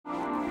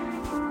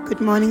Good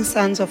morning,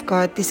 sons of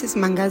God. This is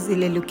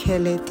Mangazile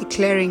Lukele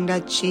declaring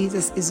that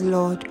Jesus is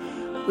Lord.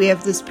 We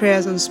have these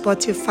prayers on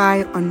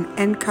Spotify, on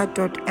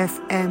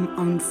Anchor.fm,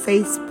 on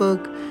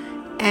Facebook,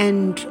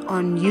 and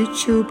on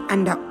YouTube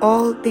under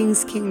All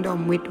Things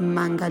Kingdom with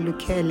Manga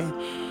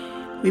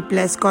Lukele. We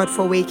bless God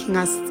for waking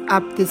us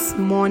up this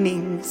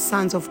morning,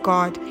 sons of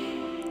God.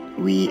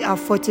 We are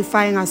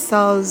fortifying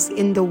ourselves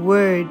in the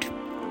Word.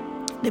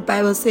 The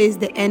Bible says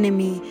the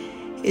enemy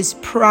is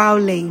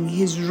prowling,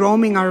 he's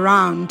roaming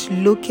around,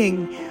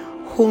 looking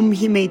whom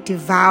he may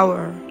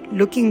devour,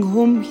 looking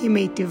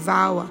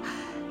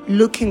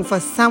for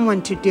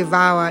someone to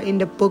devour. In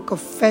the book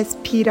of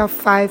 1 Peter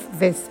 5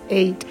 verse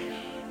 8,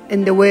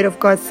 and the word of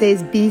God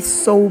says, be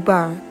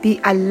sober,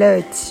 be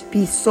alert,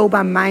 be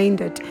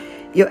sober-minded.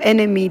 Your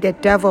enemy, the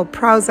devil,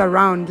 prowls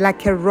around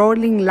like a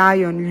roaring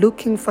lion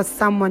looking for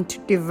someone to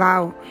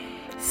devour.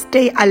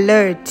 Stay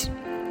alert.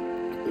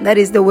 That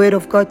is the word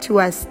of God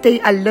to us. Stay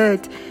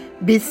alert.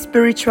 Be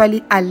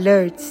spiritually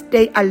alert.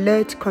 Stay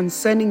alert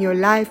concerning your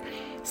life.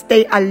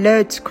 Stay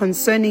alert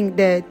concerning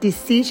the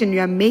decision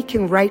you are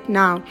making right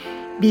now.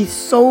 Be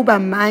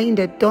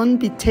sober-minded. Don't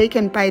be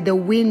taken by the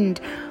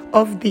wind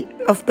of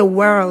the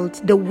world,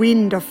 the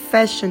wind of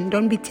fashion.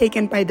 Don't be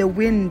taken by the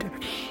wind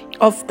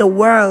of the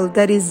world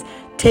that is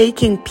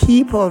taking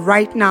people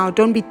right now.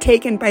 Don't be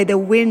taken by the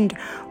wind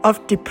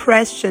of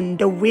depression,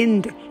 the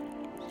wind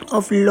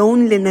of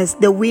loneliness,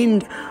 the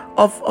wind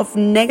of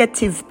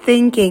negative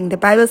thinking. The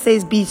Bible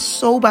says be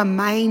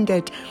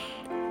sober-minded.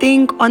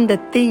 Think on the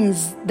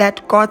things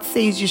that God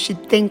says you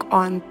should think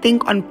on.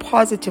 Think on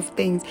positive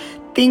things.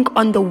 Think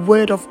on the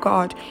word of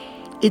God.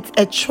 It's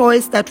a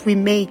choice that we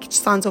make,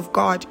 sons of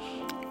God,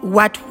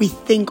 what we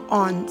think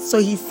on. So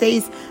he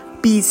says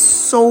be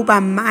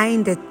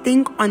sober-minded.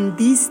 Think on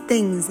these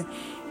things.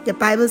 The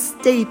Bible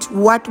states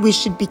what we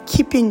should be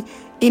keeping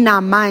in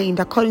our mind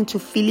according to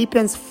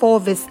Philippians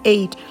 4 verse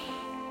 8.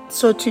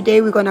 So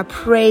today we're going to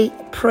pray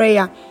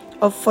prayer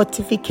of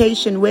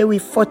fortification, where we're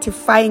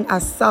fortifying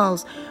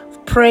ourselves.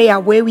 Prayer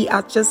where we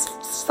are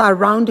just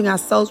surrounding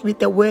ourselves with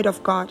the word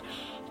of God.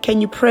 Can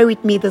you pray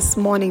with me this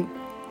morning?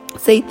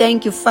 Say,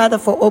 thank you, Father,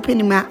 for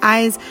opening my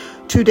eyes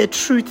to the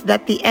truth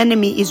that the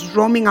enemy is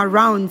roaming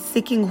around,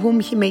 seeking whom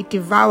he may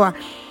devour.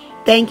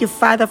 Thank you,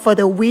 Father, for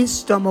the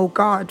wisdom, oh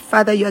God.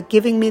 Father, you are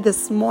giving me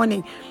this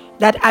morning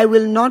that I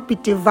will not be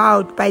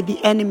devoured by the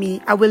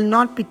enemy. I will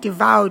not be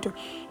devoured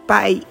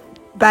by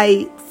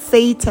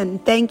Satan.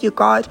 Thank you,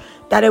 God,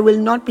 that I will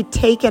not be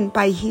taken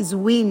by his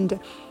wind.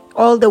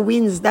 All the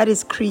winds that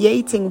is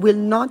creating will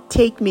not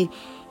take me.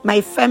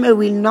 My family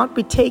will not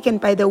be taken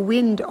by the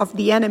wind of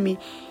the enemy.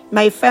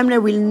 My family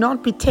will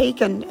not be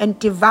taken and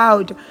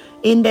devoured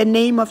in the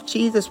name of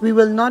Jesus. We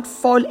will not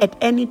fall at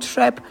any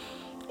trap.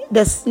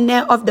 The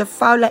snare of the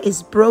fowler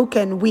is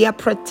broken. We are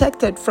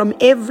protected from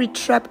every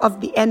trap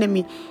of the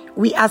enemy.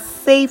 We are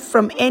safe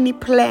from any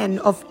plan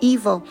of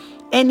evil,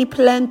 any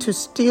plan to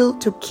steal,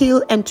 to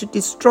kill, and to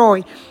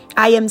destroy.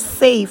 I am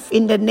safe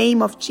in the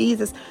name of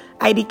Jesus.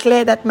 I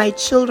declare that my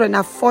children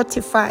are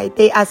fortified.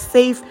 They are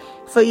safe,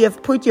 for you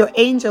have put your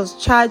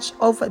angels charge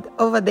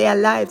over their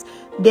lives.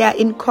 They are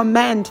in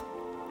command.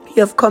 You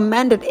have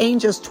commanded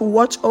angels to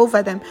watch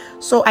over them.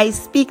 So I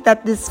speak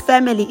that this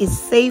family is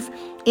safe.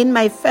 In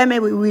my family,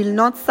 we will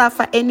not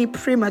suffer any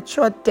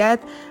premature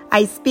death.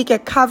 I speak a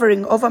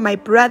covering over my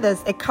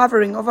brothers, a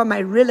covering over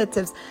my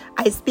relatives.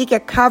 I speak a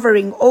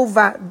covering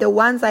over the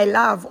ones I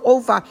love,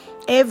 over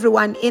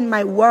everyone in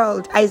my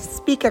world. I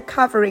speak a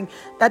covering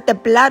that the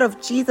blood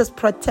of Jesus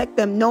protect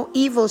them. No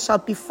evil shall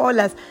befall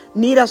us,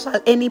 neither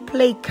shall any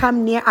plague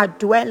come near our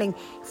dwelling.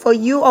 For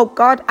you, O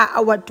God, are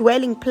our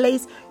dwelling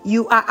place.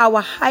 You are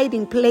our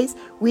hiding place.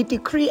 We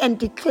decree and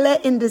declare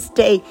in this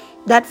day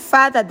that,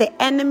 Father,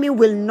 the enemy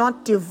will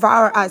not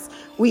devour us.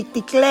 We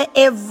declare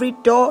every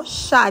door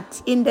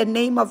shut in the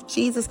name of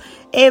Jesus.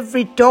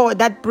 Every door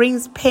that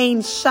brings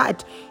pain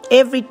shut.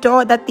 Every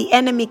door that the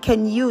enemy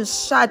can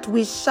use shut.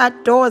 We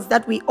shut doors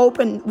that we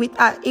open with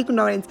our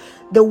ignorance.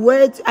 The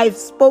words I've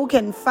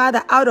spoken,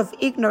 Father, out of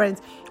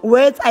ignorance.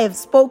 Words I have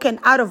spoken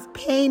out of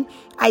pain.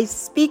 I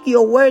speak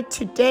your word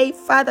today,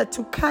 Father,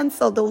 to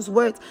cancel those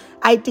words.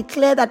 I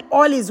declare that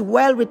all is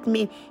well with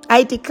me.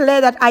 I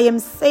declare that I am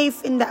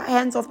safe in the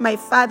hands of my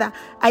Father.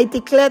 I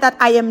declare that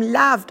I am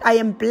loved. I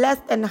am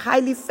blessed and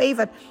highly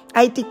favored.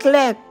 I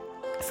declare,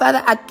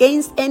 Father,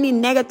 against any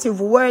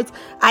negative words,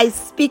 I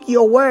speak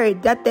your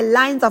word that the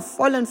lines are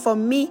fallen for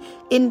me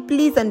in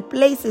pleasant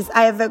places.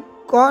 I have a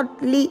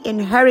godly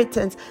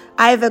inheritance.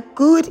 I have a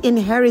good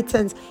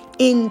inheritance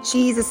in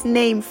Jesus'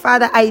 name.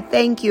 Father, I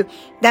thank you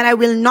that I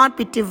will not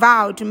be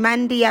devoured.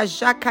 Mandia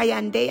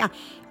Jakayandeya.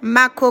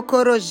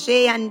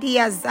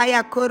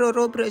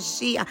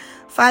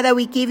 Father,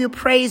 we give you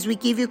praise. We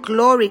give you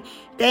glory.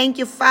 Thank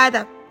you,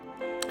 Father,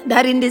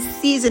 That in this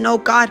season, oh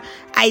God,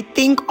 I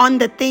think on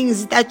the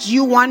things that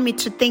you want me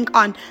to think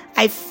on.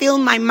 I fill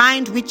my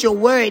mind with your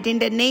word in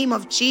the name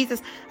of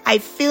Jesus. I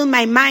fill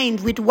my mind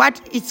with what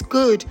is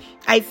good.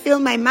 I fill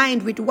my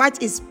mind with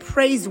what is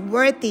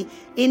praiseworthy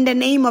in the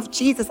name of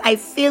Jesus. I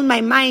fill my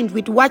mind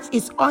with what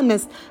is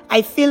honest.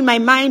 I fill my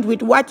mind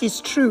with what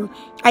is true.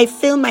 I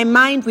fill my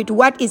mind with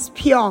what is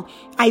pure.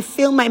 I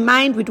fill my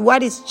mind with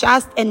what is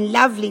just and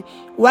lovely,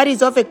 what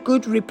is of a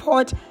good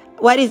report,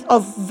 what is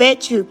of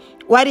virtue,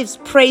 what is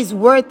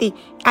praiseworthy.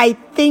 I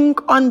think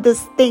on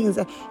these things.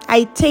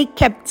 I take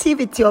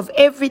captivity of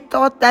every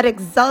thought that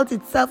exalts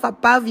itself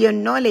above your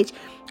knowledge.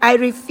 I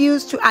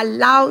refuse to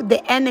allow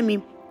the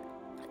enemy,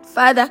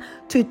 Father,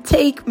 to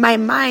take my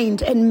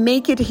mind and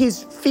make it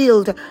his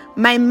field.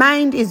 My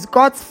mind is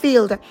God's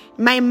field.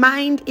 My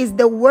mind is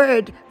the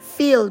word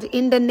field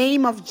in the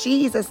name of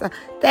Jesus.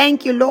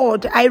 Thank you,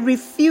 Lord. I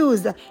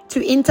refuse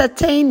to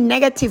entertain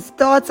negative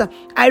thoughts.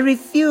 I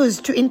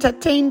refuse to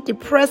entertain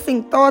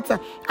depressing thoughts.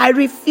 I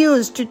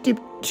refuse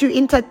to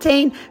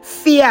entertain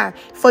fear.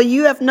 For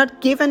you have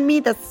not given me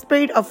the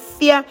spirit of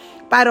fear,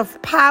 but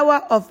of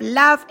power, of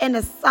love, and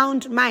a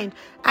sound mind.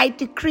 I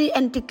decree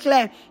and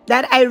declare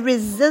that I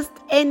resist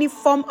any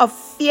form of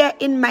fear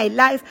in my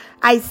life.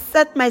 I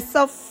set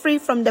myself free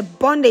from the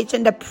bondage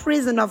and the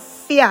prison of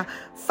fear.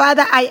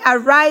 Father, I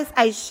arise,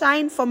 I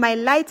shine, for my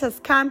light has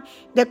come.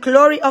 The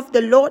glory of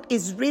the Lord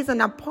is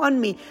risen upon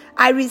me.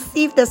 I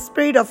receive the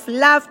spirit of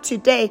love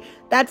today,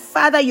 that,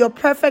 Father, your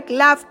perfect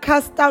love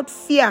cast out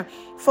fear,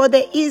 for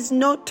there is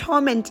no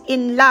torment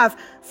in love.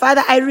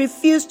 Father, I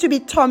refuse to be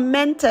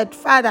tormented.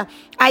 Father,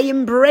 I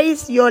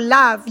embrace your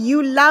love.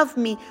 You love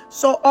me,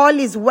 so all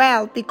is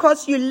well.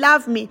 Because you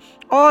love me,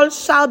 all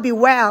shall be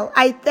well.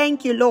 I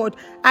thank you, Lord.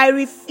 I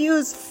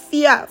refuse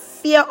fear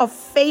of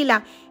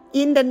failure.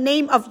 In the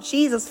name of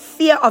Jesus,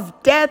 fear of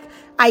death,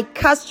 I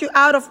cast you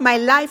out of my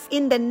life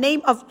in the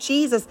name of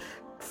Jesus.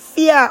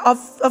 Fear of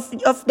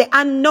the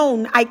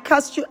unknown, I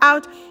cast you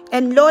out.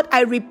 And Lord,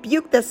 I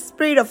rebuke the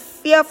spirit of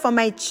fear for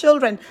my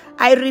children.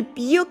 I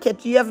rebuke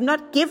it. You have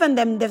not given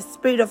them the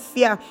spirit of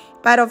fear,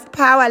 but of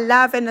power,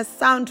 love, and a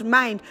sound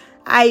mind.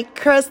 I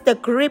curse the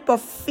grip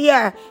of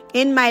fear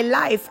in my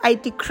life. I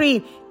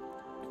decree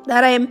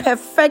that I am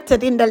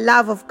perfected in the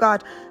love of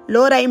God.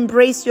 Lord, I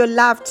embrace your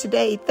love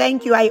today.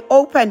 Thank you. I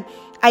open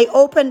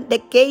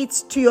the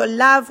gates to your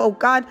love, oh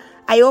God.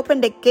 I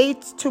open the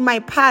gates to my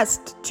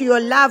past, to your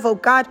love, oh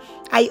God.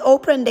 I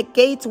open the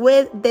gates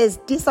where there's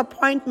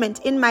disappointment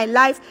in my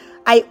life.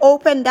 I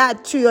open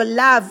that to your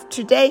love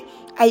today.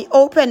 I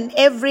open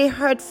every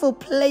hurtful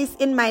place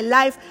in my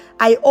life.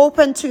 I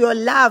open to your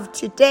love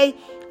today.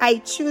 I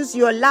choose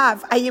your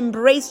love. I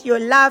embrace your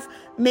love.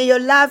 May your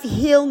love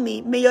heal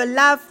me. May your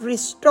love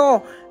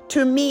restore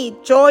to me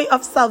joy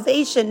of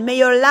salvation. May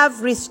your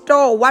love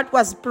restore what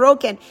was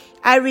broken.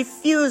 I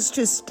refuse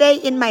to stay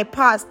in my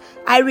past.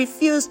 I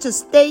refuse to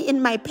stay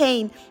in my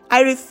pain.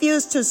 I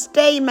refuse to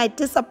stay in my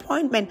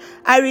disappointment.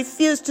 I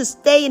refuse to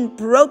stay in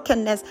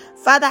brokenness.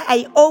 Father,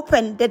 I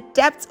open the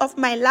depths of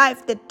my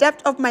life, the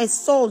depth of my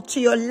soul to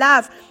your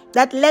love.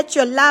 That let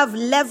your love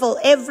level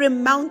every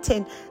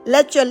mountain.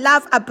 Let your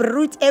love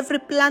uproot every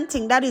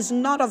planting that is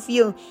not of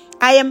you.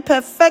 I am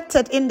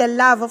perfected in the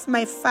love of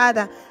my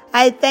Father.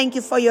 I thank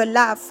you for your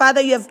love.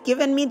 Father, you have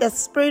given me the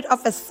spirit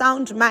of a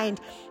sound mind.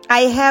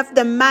 I have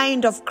the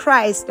mind of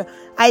Christ.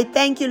 I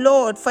thank you,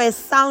 Lord, for a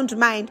sound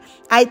mind.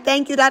 I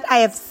thank you that I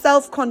have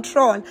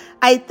self-control.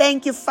 I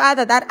thank you,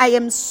 Father, that I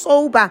am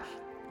sober.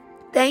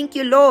 Thank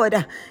you,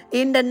 Lord.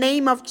 In the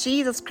name of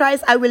Jesus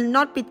Christ, I will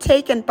not be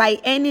taken by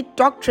any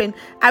doctrine.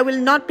 I will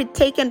not be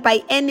taken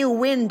by any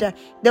wind.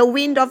 The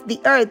wind of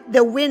the earth,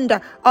 the wind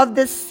of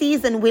the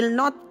season will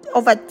not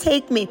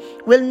overtake me,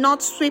 will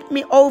not sweep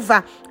me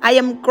over. I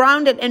am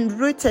grounded and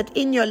rooted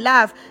in your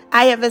love.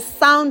 I have a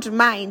sound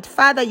mind.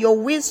 Father, your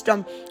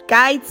wisdom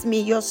guides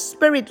me. Your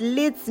spirit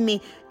leads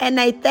me. And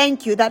I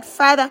thank you that,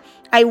 Father,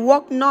 I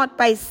walk not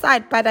by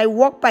sight, but I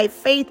walk by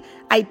faith.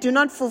 I do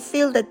not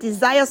fulfill the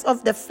desires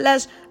of the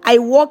flesh. I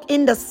walk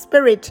in the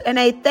spirit. And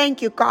I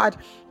thank you, God.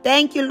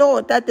 Thank you,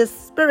 Lord, that the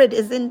Spirit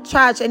is in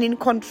charge and in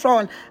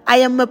control. I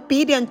am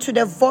obedient to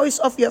the voice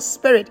of your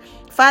Spirit.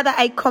 Father,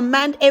 I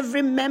command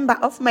every member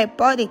of my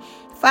body.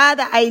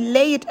 Father, I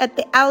lay it at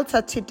the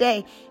altar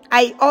today.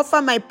 I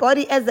offer my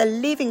body as a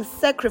living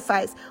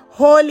sacrifice,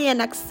 holy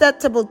and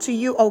acceptable to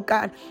you, O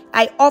God.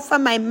 I offer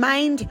my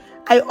mind.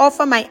 I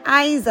offer my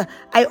eyes,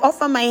 I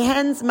offer my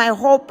hands, my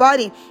whole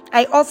body.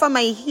 I offer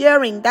my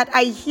hearing, that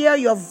I hear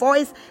your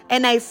voice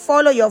and I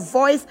follow your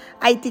voice.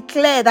 I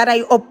declare that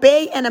I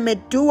obey and am a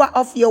doer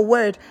of your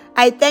word.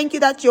 I thank you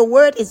that your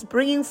word is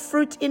bringing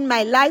fruit in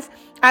my life.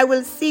 I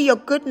will see your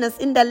goodness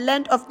in the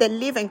land of the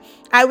living.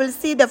 I will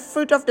see the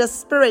fruit of the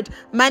Spirit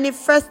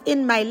manifest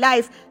in my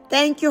life.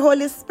 Thank you,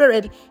 Holy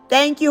Spirit.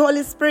 Thank you,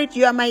 Holy Spirit.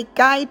 You are my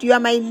guide. You are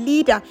my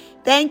leader.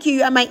 Thank you.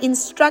 You are my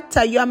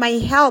instructor. You are my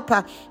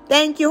helper.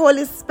 Thank you,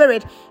 Holy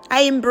Spirit.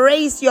 I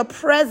embrace your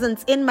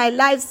presence in my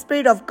life,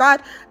 Spirit of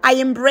God. I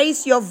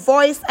embrace your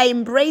voice. I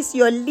embrace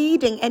your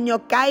leading and your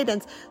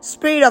guidance.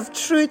 Spirit of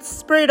truth,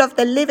 Spirit of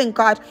the living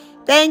God.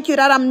 Thank you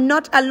that I'm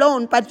not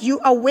alone, but you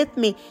are with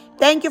me.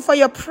 Thank you for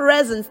your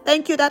presence.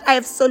 Thank you that I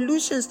have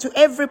solutions to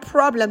every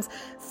problem.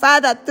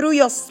 Father, through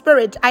your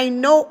Spirit, I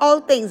know all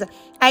things.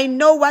 I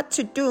know what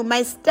to do.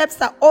 My steps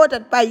are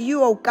ordered by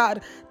you, oh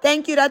God.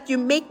 Thank you that you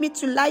make me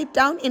to lie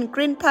down in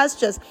green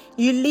pastures.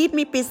 You lead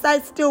me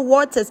beside still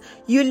waters.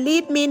 You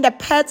lead me in the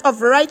paths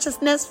of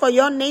righteousness for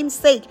your name's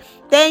sake.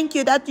 Thank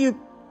you that you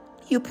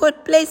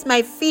place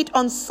my feet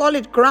on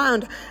solid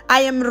ground. I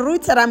am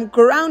rooted, I'm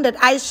grounded.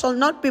 I shall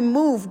not be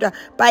moved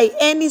by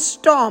any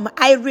storm.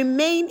 I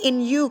remain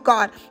in you,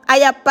 God. I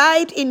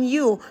abide in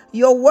you.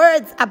 Your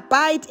words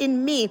abide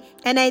in me.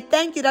 And I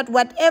thank you that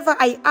whatever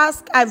I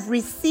ask, I've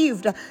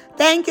received.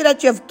 Thank you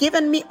that you have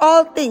given me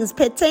all things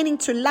pertaining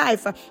to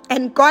life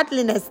and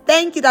godliness.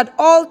 Thank you that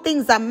all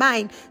things are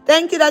mine.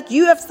 Thank you that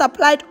you have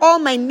supplied all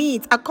my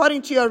needs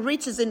according to your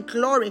riches in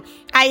glory.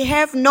 I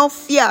have no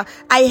fear.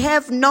 I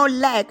have no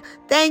lack.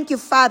 Thank you,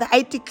 Father.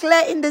 I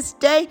declare in this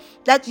day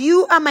that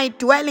you are my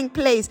dwelling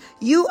place.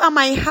 You are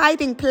my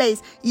hiding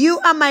place. You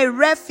are my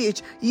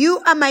refuge.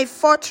 You are my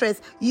fortress.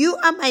 You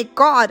are my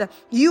God.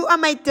 You are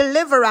my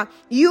deliverer.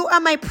 You are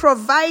my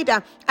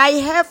provider. I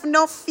have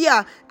no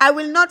fear. I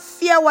will not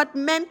fear what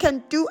men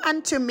can do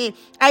unto me.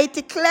 I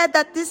declare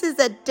that this is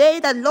a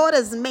day the Lord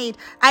has made.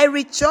 I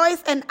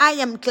rejoice and I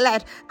am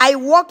glad. I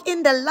walk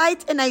in the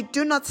light and I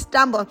do not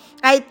stumble.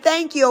 I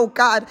thank you, O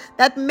God,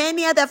 that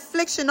many are the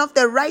affliction of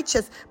the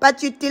righteous,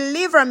 but you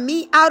deliver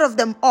me out of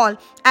them all.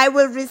 I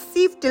will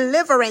receive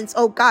deliverance,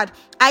 O God.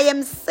 I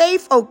am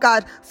safe, O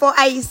God, for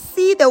I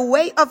see the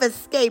way of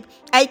escape.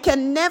 I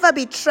can never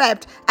be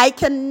trapped. I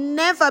can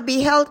never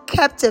be held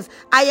captive.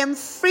 I am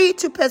free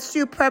to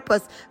pursue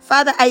purpose.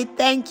 Father, I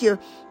thank you.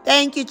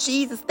 Thank you,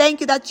 Jesus.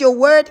 Thank you that your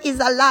word is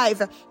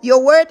alive.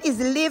 Your word is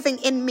living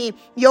in me.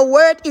 Your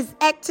word is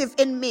active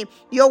in me.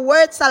 Your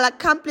word shall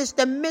accomplish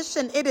the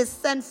mission it is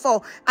sent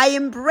for. I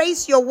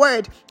embrace your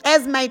word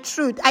as my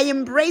truth. I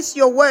embrace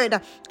your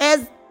word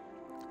as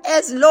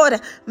Lord,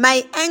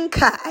 my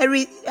anchor.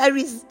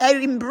 I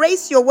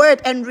embrace your word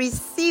and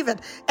receive it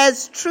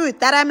as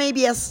truth that I may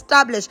be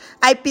established.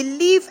 I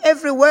believe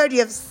every word you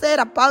have said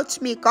about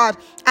me, God.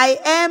 I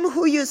am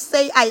who you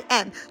say I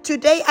am.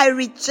 Today I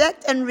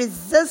reject and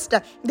resist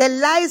the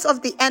lies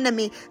of the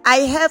enemy. I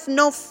have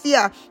no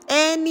fear.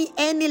 Any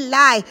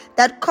lie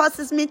that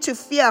causes me to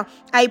fear,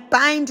 I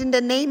bind in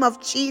the name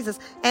of Jesus,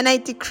 and I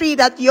decree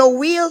that your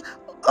will,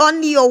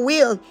 only your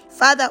will,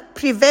 Father,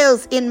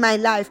 prevails in my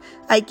life.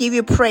 I give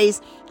you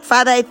praise.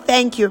 Father, I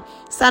thank you.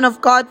 Son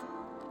of God,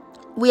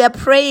 we are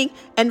praying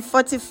and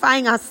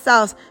fortifying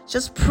ourselves.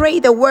 Just pray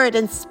the word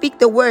and speak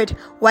the word.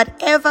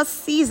 Whatever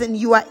season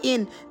you are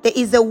in, there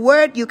is a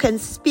word you can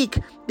speak.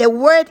 The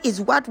word is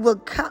what will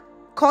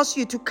cause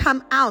you to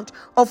come out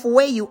of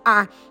where you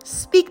are.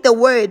 Speak the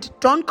word.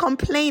 Don't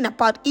complain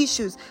about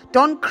issues.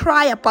 Don't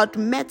cry about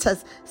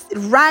matters.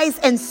 Rise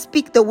and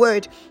speak the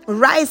word.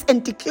 Rise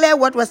and declare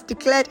what was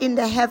declared in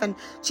the heaven.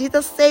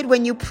 Jesus said,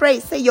 when you pray,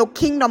 say, your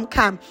kingdom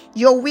come,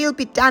 your will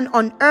be done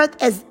on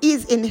earth as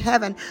is in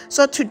heaven.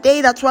 So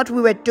today, that's what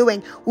we were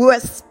doing. We were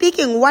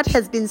speaking what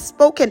has been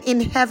spoken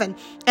in heaven.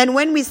 And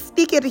when we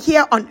speak it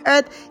here on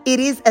earth, it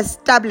is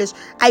established.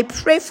 I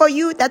pray for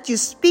you that you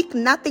speak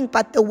nothing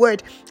but the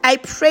word. I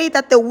pray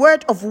that the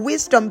word of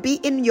wisdom be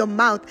in your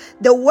mouth.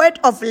 The word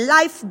of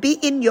life be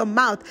in your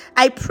mouth.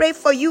 I pray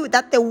for you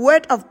that the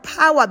word of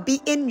power be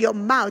in your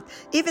mouth.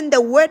 Even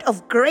the word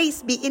of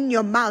grace be in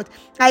your mouth.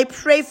 I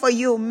pray for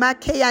you.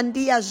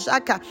 Makeyandia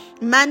Jaka,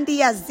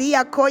 Mandia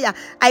Zia Koya.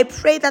 I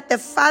pray that the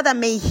Father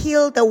may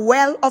heal the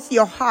well of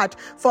your heart.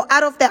 For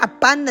out of the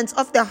abundance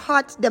of the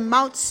heart, the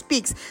mouth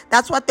speaks.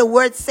 That's what the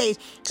word says.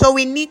 So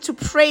we need to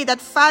pray that,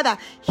 Father,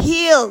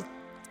 heal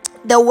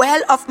the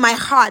well of my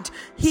heart.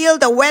 Heal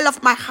the well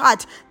of my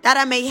heart, that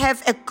I may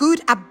have a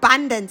good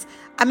abundance.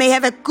 I may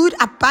have a good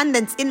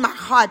abundance in my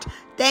heart.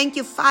 Thank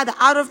you, Father.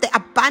 Out of the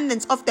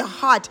abundance of the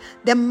heart,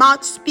 the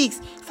mouth speaks.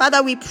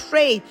 Father, we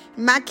pray,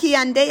 Maki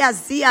and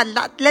Zia,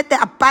 let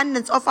the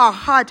abundance of our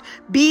heart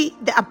be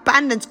the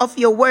abundance of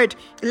your word.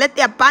 Let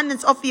the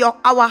abundance of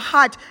our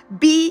heart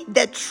be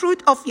the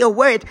truth of your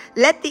word.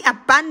 Let the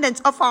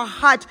abundance of our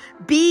heart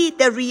be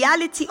the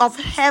reality of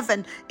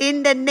heaven.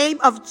 In the name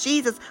of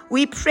Jesus,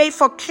 we pray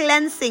for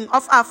cleansing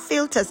of our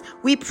filters.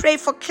 We pray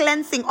for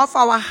cleansing of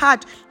our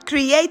heart.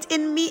 Create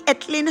in me a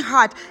clean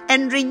heart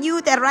and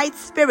renew the right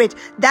spirit,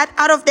 that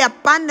out of the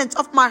abundance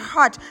of my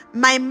heart,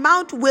 my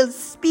mouth will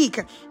speak.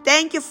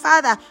 Thank you,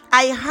 Father.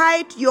 I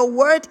hide your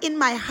word in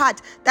my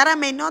heart, that I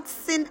may not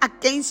sin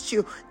against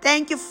you.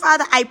 Thank you,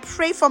 Father. I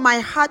pray for my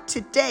heart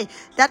today,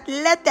 that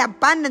let the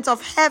abundance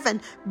of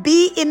heaven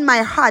be in my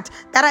heart,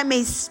 that I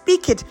may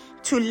speak it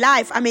to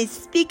life. I may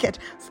speak it.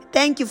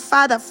 Thank you,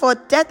 Father, for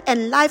death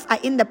and life are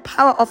in the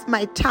power of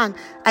my tongue.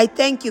 I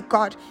thank you,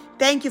 God.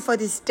 Thank you for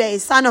this day.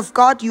 Son of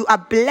God, you are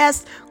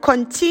blessed.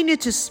 Continue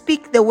to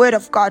speak the word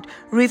of God.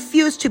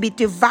 Refuse to be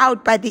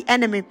devoured by the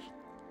enemy.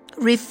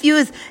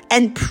 Refuse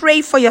and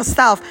pray for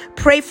yourself.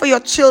 Pray for your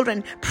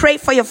children. Pray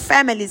for your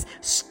families.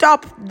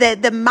 Stop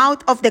the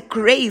mouth of the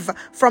grave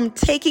from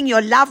taking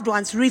your loved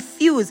ones.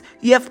 Refuse.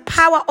 You have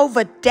power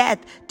over death.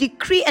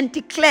 Decree and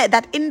declare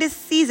that in this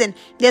season,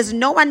 there's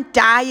no one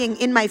dying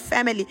in my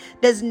family.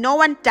 There's no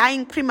one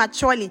dying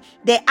prematurely.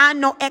 There are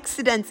no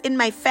accidents in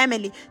my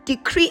family.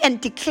 Decree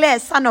and declare,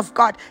 Son of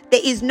God,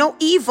 there is no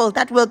evil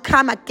that will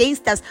come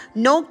against us.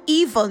 No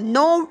evil,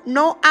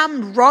 no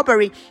armed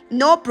robbery,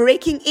 no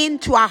breaking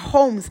into our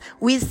homes.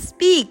 We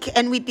speak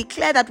and we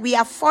declare that we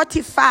are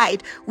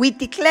fortified. We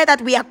declare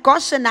that we are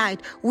Goshenite.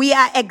 We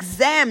are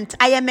exempt.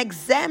 I am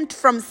exempt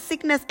from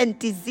sickness and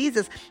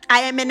diseases. I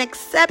am an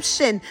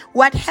exception.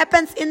 What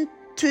happens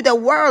to the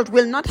world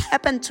will not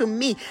happen to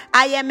me.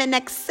 I am an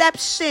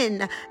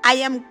exception. I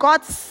am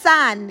God's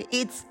son.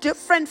 It's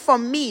different for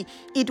me.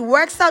 It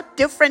works out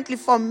differently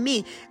for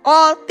me.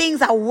 All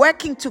things are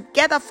working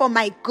together for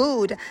my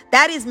good.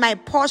 That is my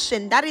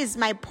portion. That is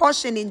my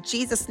portion in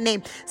Jesus'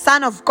 name.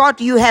 Son of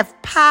God, you have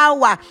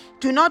power.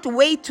 Do not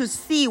wait to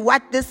see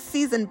what this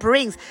season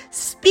brings.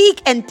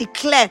 Speak and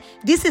declare.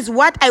 This is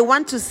what I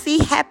want to see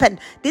happen.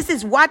 This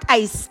is what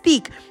I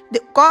speak.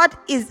 God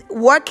is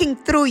working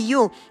through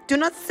you. Do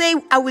not say,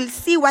 I will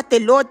see what the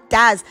Lord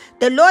does.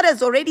 The Lord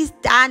has already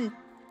done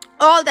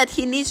all that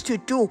he needs to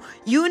do.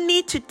 You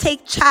need to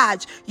take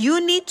charge.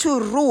 You need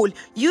to rule.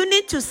 You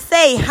need to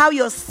say how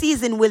your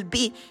season will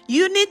be.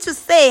 You need to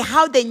say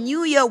how the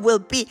new year will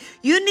be.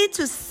 You need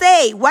to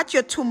say what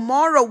your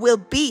tomorrow will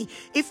be.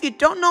 If you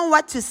don't know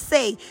what to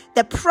say,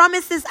 the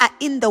promises are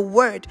in the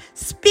word.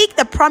 Speak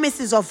the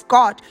promises of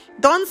God.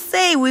 Don't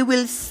say we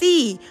will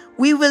see.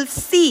 We will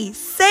see.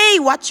 Say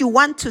what you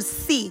want to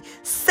see.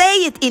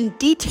 Say it in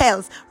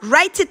details.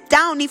 Write it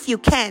down if you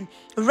can.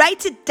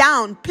 Write it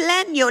down.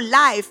 Plan your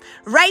life.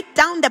 Write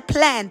down the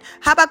plan.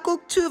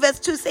 Habakkuk 2 verse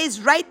 2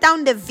 says, write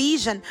down the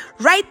vision.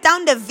 Write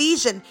down the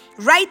vision.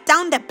 Write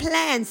down the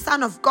plan,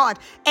 Son of God,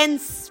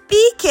 and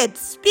speak it.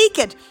 Speak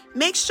it.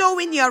 Make sure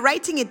when you're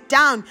writing it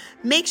down,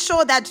 make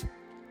sure that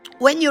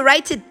when you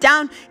write it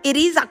down, it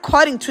is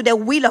according to the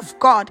will of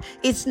God.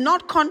 It's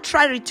not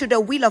contrary to the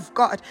will of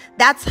God.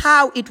 That's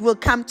how it will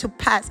come to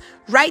pass.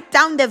 Write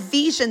down the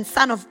vision,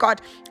 Son of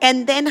God.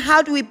 And then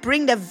how do we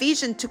bring the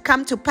vision to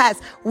come to pass?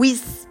 We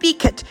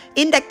speak it.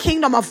 In the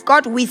kingdom of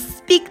God, we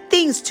speak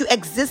things to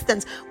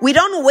existence. We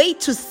don't wait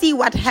to see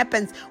what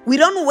happens. We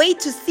don't wait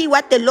to see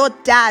what the Lord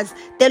does.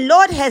 The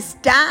Lord has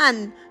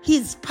done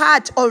his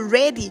part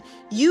already.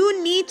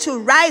 You need to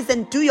rise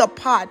and do your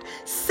part.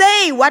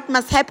 Say what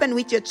must happen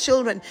with your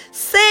children.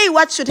 Say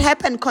what should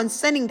happen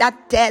concerning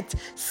that death.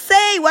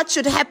 Say what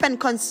should happen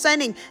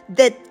concerning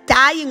the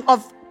dying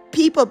of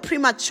people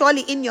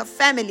prematurely in your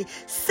family.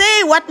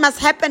 Say what must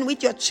happen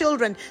with your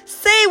children.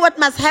 Say what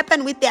must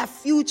happen with their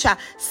future.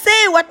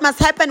 Say what must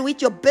happen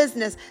with your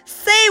business.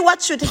 Say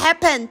what should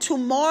happen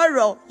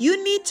tomorrow.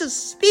 You need to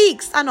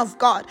speak, Son of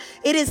God.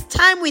 It is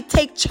time we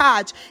take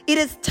charge. It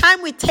is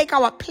time we take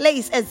our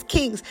place as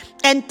kings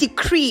and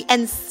decree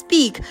and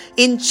speak.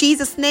 In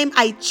Jesus' name,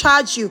 I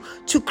charge you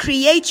to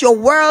create your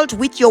world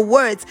with your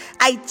words.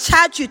 I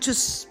charge you to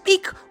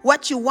speak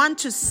what you want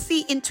to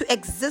see into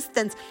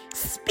existence.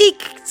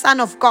 Speak, Son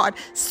of God.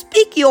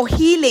 Speak your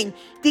healing.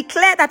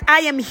 Declare that I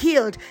am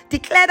healed.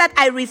 Declare that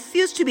I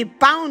refuse to be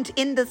bound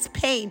in this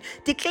pain.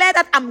 Declare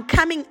that I'm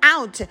coming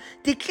out.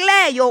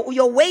 Declare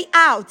your way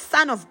out,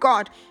 Son of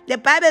God. The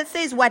Bible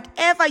says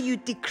whatever you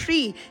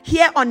decree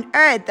here on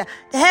earth,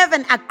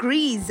 heaven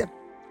agrees.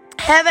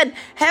 Heaven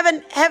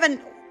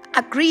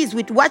agrees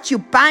with what you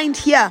bind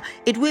here.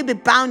 It will be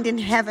bound in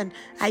heaven.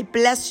 I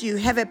bless you.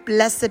 Have a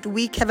blessed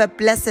week. Have a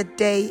blessed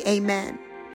day. Amen.